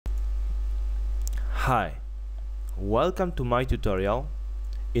Hi, welcome to my tutorial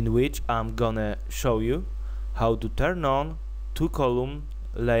in which I'm gonna show you how to turn on two-column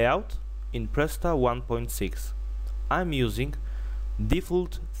layout in Presta 1.6. I'm using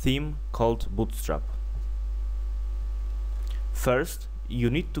default theme called Bootstrap. First, you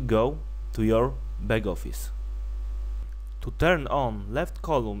need to go to your back office. To turn on left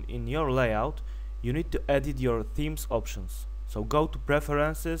column in your layout, you need to edit your themes options. So go to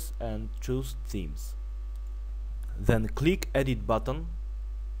Preferences and choose Themes. Then click Edit button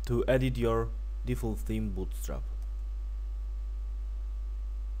to edit your default theme Bootstrap.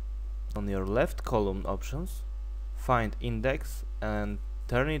 On your left column options, find Index and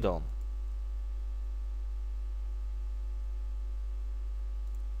turn it on.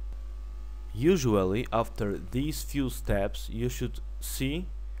 Usually after these few steps you should see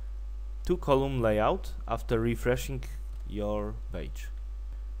two-column layout after refreshing your page.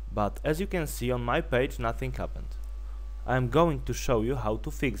 But as you can see on my page, nothing happened. I'm going to show you how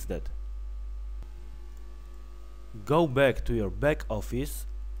to fix that. Go back to your back office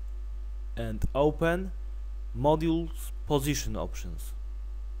and open Modules Position options.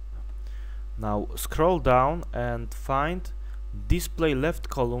 Now scroll down and find Display Left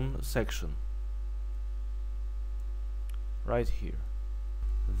Column section right here.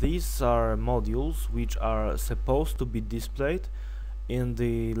 These are modules which are supposed to be displayed in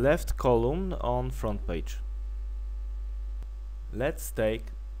the left column on front page. Let's take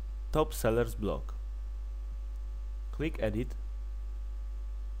top sellers block. Click Edit.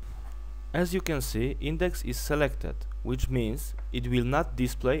 As you can see, index is selected, which means it will not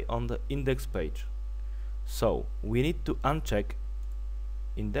display on the index page. So we need to uncheck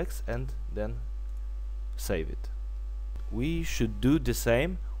index and then save it. We should do the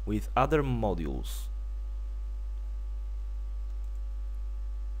same with other modules.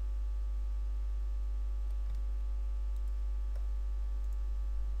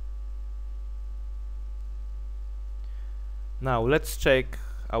 Now let's check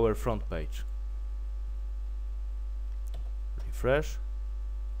our front page. Refresh.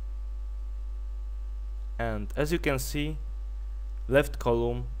 And as you can see, left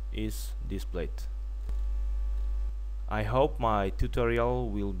column is displayed. I hope my tutorial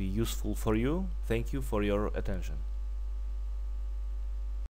will be useful for you. Thank you for your attention.